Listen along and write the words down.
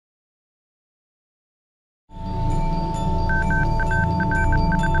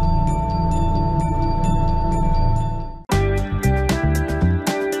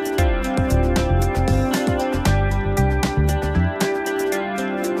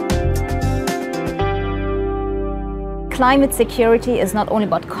Climate security is not only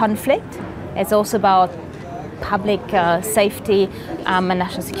about conflict, it's also about public safety and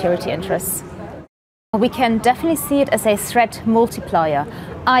national security interests. We can definitely see it as a threat multiplier,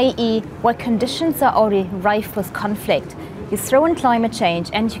 i.e. where conditions are already rife with conflict. You throw in climate change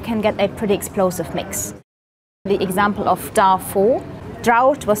and you can get a pretty explosive mix. The example of Darfur,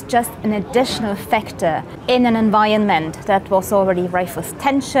 drought was just an additional factor in an environment that was already rife with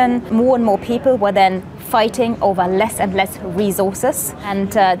tension. More and more people were then fighting over less and less resources.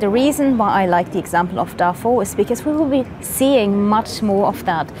 And the reason why I like the example of Darfur is because we will be seeing much more of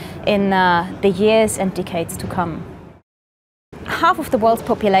that in the years and decades to come. Half of the world's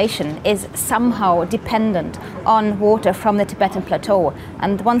population is somehow dependent on water from the Tibetan Plateau.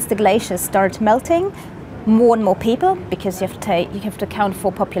 And once the glaciers start melting, more and more people, because you have to account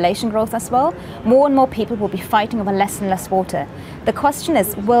for population growth as well, more and more people will be fighting over less and less water. The question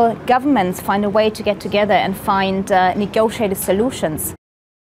is, will governments find a way to get together and find negotiated solutions?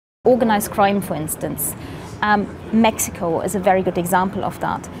 Organized crime, for instance. Mexico is a very good example of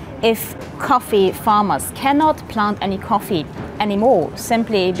that. If coffee farmers cannot plant any coffee anymore,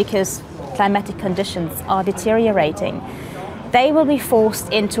 simply because climatic conditions are deteriorating, they will be forced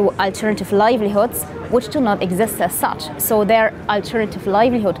into alternative livelihoods which do not exist as such. So their alternative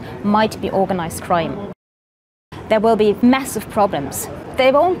livelihood might be organized crime. There will be massive problems.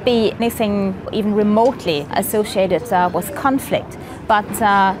 There won't be anything even remotely associated with conflict, but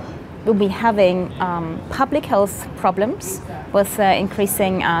we'll be having public health problems with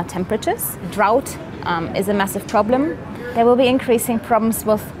increasing temperatures. Drought is a massive problem. There will be increasing problems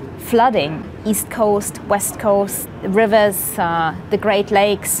with flooding, East Coast, West Coast, rivers, the Great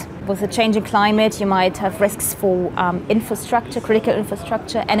Lakes. With a changing climate, you might have risks for infrastructure, critical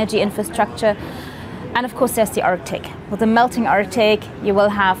infrastructure, energy infrastructure. And of course, there's the Arctic. With the melting Arctic, you will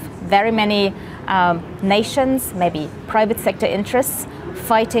have very many nations, maybe private sector interests,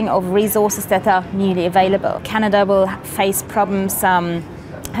 fighting over resources that are newly available. Canada will face problems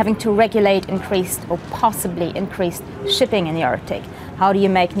having to regulate increased or possibly increased shipping in the Arctic. How do you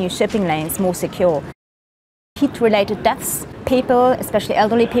make new shipping lanes more secure? Heat-related deaths, people, especially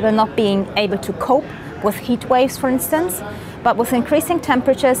elderly people, not being able to cope with heat waves, for instance. But with increasing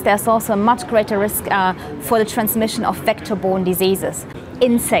temperatures, there's also a much greater risk for the transmission of vector-borne diseases.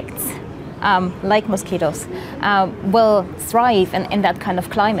 Insects, like mosquitoes, will thrive in that kind of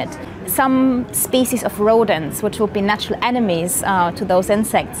climate. Some species of rodents, which would be natural enemies to those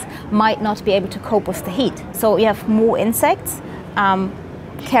insects, might not be able to cope with the heat. So you have more insects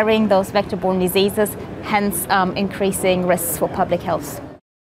carrying those vector-borne diseases, hence increasing risks for public health.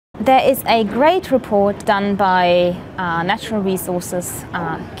 There is a great report done by Natural Resources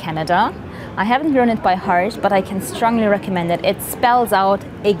Canada. I haven't learned it by heart, but I can strongly recommend it. It spells out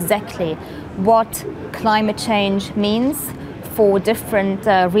exactly what climate change means for different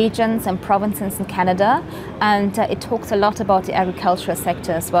regions and provinces in Canada, and it talks a lot about the agricultural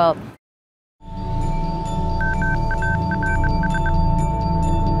sector as well.